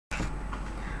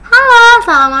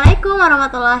Assalamualaikum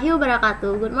warahmatullahi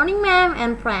wabarakatuh. Good morning, ma'am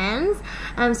and friends.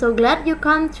 I'm so glad you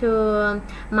come to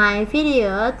my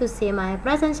video to see my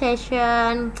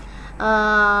presentation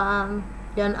done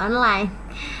online.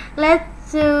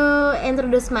 Let's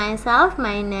introduce myself.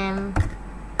 My name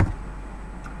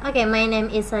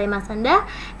is MARSHANDA,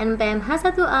 NPM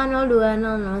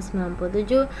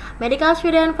H1A020097, Medical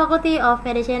Student, Faculty of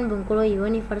Medicine, Bengkulu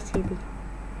University.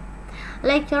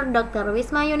 Lecture Dr.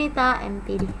 Wisma Yuwanita,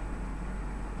 MPD.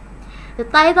 The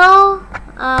title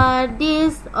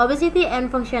is Obesity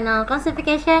and Functional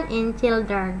Constipation in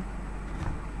Children.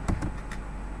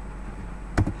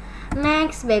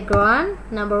 Next, background.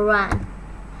 Number 1.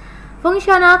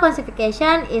 Functional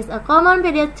constipation is a common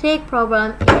pediatric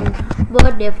problem in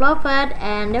both developed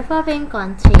and developing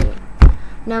countries.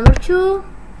 Number 2.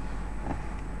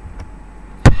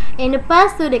 In the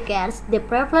past 2 decades, the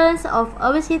prevalence of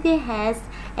obesity has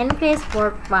increased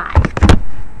worldwide.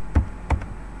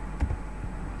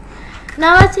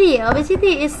 Number 3.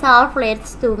 Obesity itself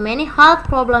leads to many health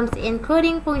problems,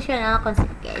 including functional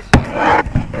constipation.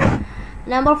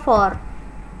 Number 4.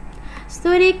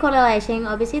 Study correlation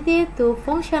obesity to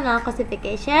functional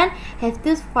constipation have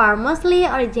thus far mostly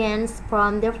origins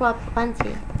from developed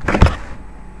countries.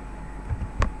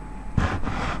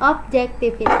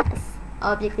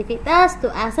 Objectivitas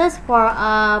to assess for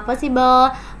a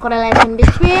possible correlation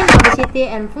between obesity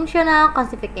and functional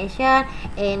constipation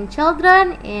in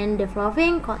children in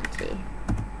developing countries.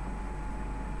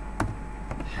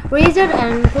 Research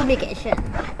and publication.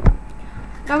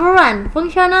 Number 1.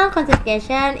 Functional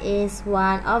constipation is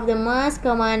one of the most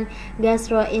common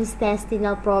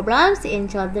gastrointestinal problems in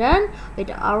children,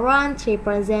 with around 3%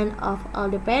 of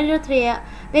all the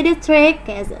pediatric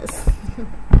cases.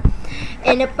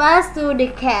 In the past 2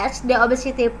 decades, the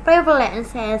obesity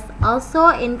prevalence has also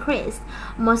increased.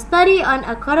 Most studies on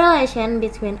a correlation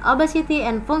between obesity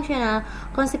and functional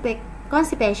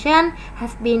constipation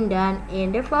have been done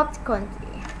in developed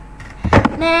countries.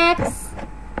 Next,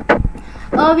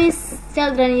 obese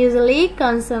children usually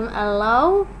consume a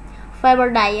low fiber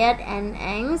diet and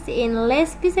engage in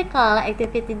less physical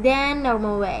activity than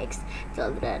normal weight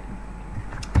children.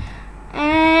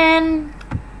 And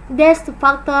these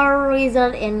factors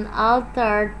result in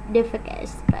altered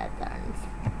defecation patterns.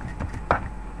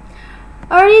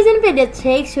 A recent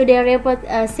pediatric study report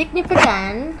a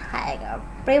significant higher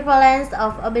prevalence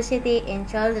of obesity in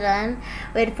children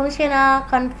with functional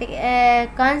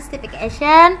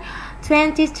constipation,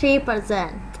 23%,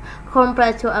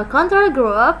 compared to a control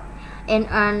group, in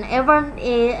an effort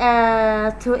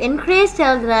to increase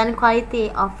children's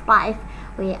quality of life.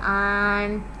 We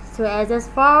aim to assess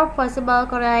for possible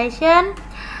correlation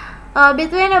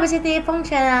between obesity and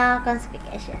functional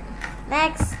constipation.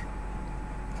 Next,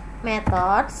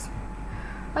 methods.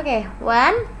 1.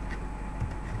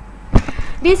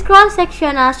 This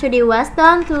cross-sectional study was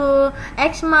done to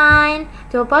examine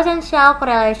the potential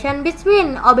correlation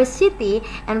between obesity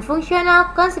and functional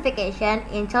constipation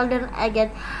in children aged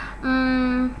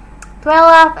 12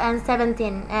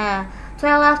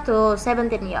 to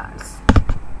 17 years.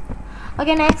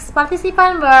 Next,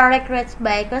 participants were recruited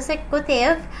by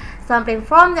consecutive sampling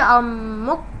from the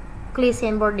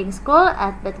Al-Mukhlisin boarding school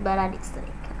at Batbara district.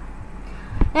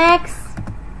 Next,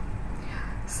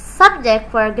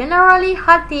 subjects were generally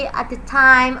healthy at the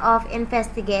time of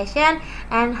investigation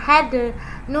and had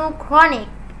no chronic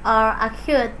or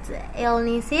acute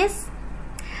illnesses.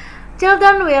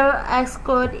 Children were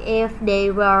excluded if they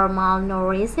were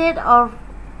malnourished or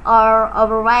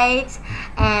overweight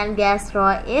and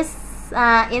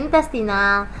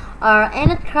gastrointestinal or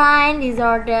endocrine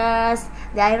disorders,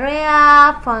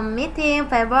 diarrhea, vomiting,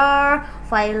 fever,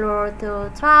 failure to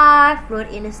thrive, fluid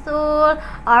in the stool,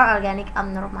 or organic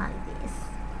abnormalities.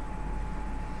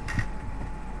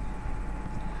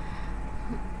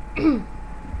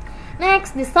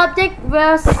 Next, the subject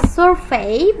was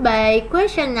surveyed by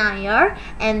questionnaire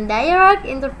and direct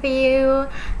interview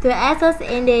to assess the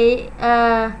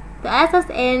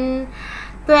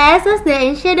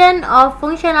incidence of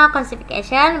functional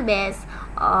constipation based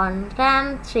on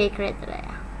 3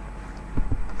 criteria.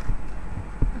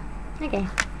 The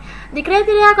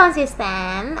criteria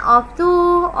consistent of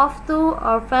two or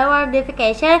fewer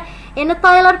defecation in the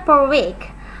toilet per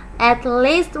week, at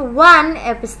least 1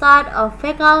 episode of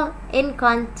fecal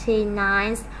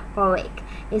incontinence per week,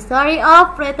 history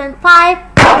of written type,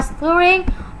 posturing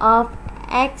of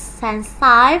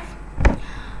extensive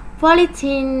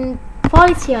volitional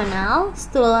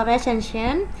stool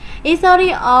retention,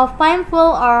 history of painful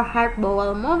or hard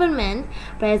bowel movement,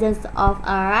 presence of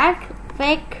a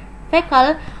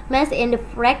fecal mass in the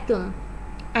rectum,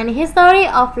 and history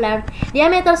of large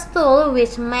diameter stool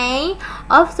which may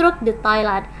obstruct the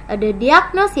toilet. The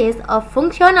diagnosis of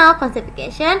functional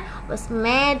constipation was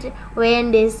made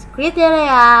when these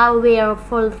criteria were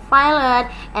fulfilled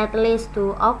at least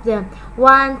 2 of them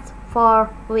once per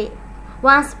week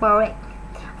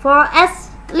for at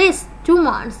least 2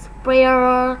 months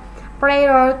prior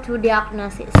to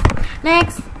diagnosis.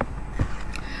 Next,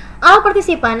 all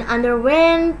participants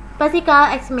underwent physical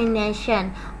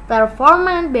examination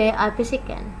performed by a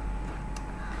physician.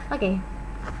 Okay,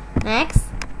 next,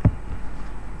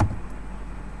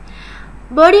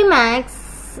 body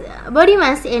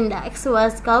mass index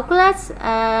was calculated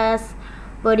as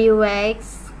body weight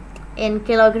in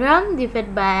kilogram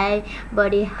divided by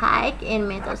body height in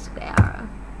meter square.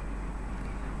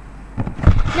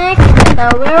 Next,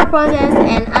 data were processed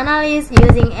and analyzed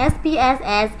using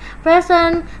SPSS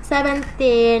version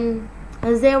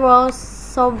 17.0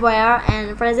 software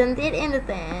and presented in the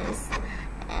test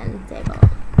and table.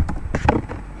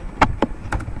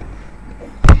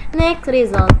 Next,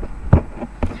 result.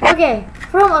 Okay,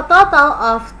 from a total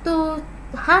of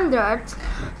 200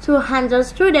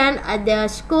 students at the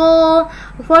school,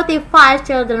 45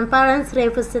 children parents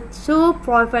refused to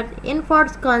provide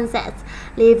informed consent,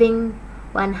 leaving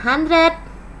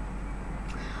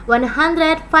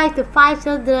 155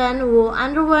 children who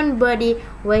underwent body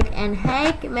weight and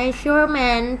height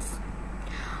measurements.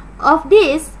 Of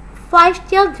these, 5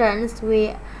 children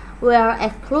were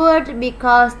excluded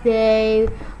because they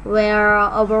were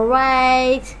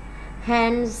overweight,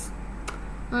 hence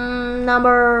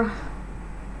number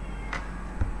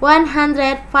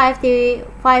 150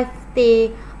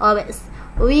 obese.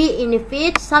 We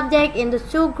divide subject into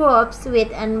 2 groups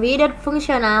with and without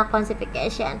functional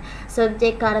constipation.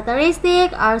 Subject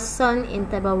characteristics are shown in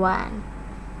table 1.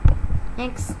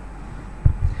 Next,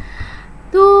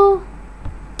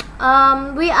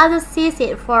 we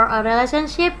associate for a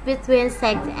relationship between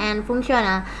sex and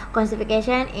functional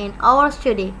constipation in our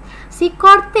study.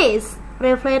 C-cortes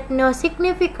reflect no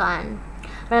significant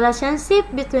relationship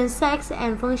between sex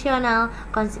and functional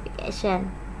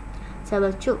constipation.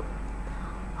 Table 2.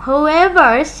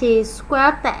 However,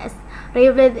 C-square test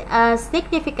revealed a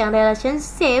significant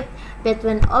relationship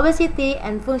between obesity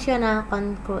and functional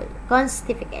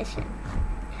constipation.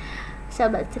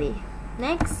 Table 3.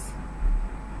 Next.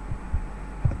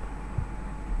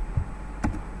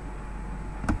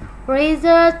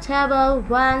 Result table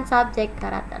 1 subject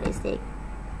characteristic.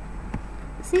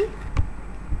 See?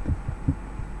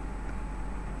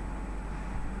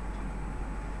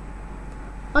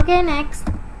 Okay, next.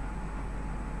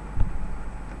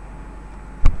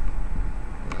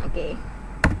 Okay.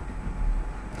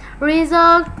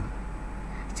 Result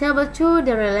table 2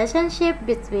 the relationship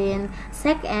between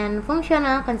sex and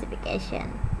functional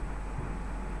constipation.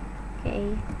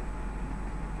 Okay.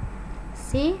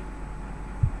 See?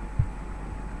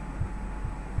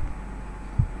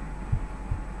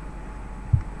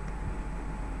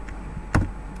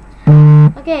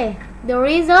 Okay, the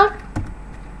result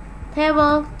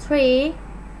table 3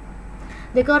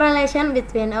 the correlation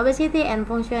between obesity and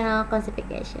functional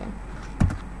constipation.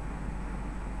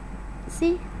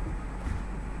 See?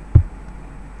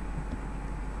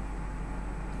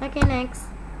 Okay, next.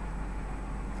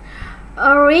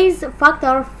 A risk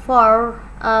factor for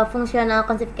functional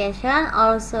constipation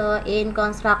also in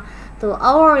construct to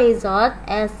our result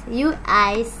as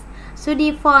U.S.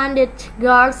 study found that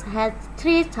girls had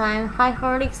 3 times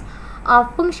higher risk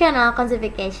of functional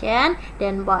constipation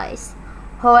than boys.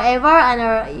 However,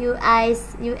 another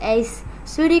U.S.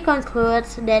 study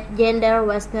concludes that gender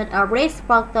was not a risk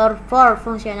factor for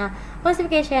functional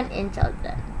constipation in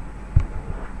children.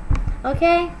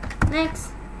 Okay,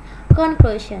 next.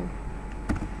 Conclusion.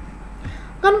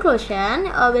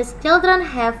 Obese children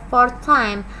have 4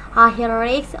 times higher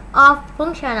risk of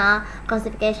functional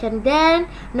constipation than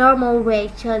normal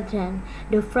weight children.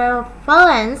 The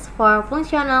prevalence for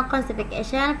functional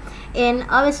constipation in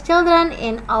obese children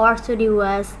in our study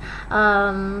was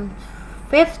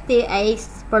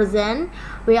 58%.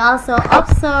 We also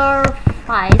observed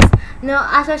no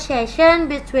association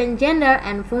between gender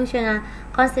and functional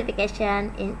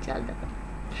constipation in children.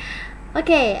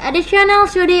 Okay, additional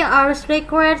studies are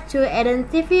required to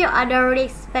identify other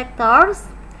risk factors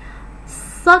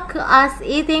such as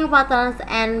eating patterns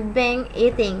and binge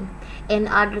eating in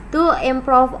order to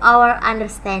improve our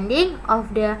understanding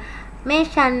of the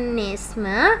mechanism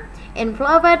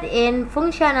involved in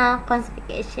functional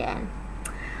constipation.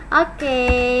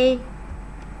 Okay,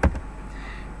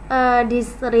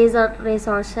 these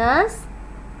resources.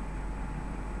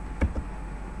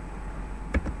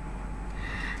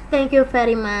 Thank you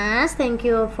very much. Thank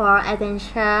you for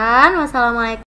attention. Wassalamualaikum.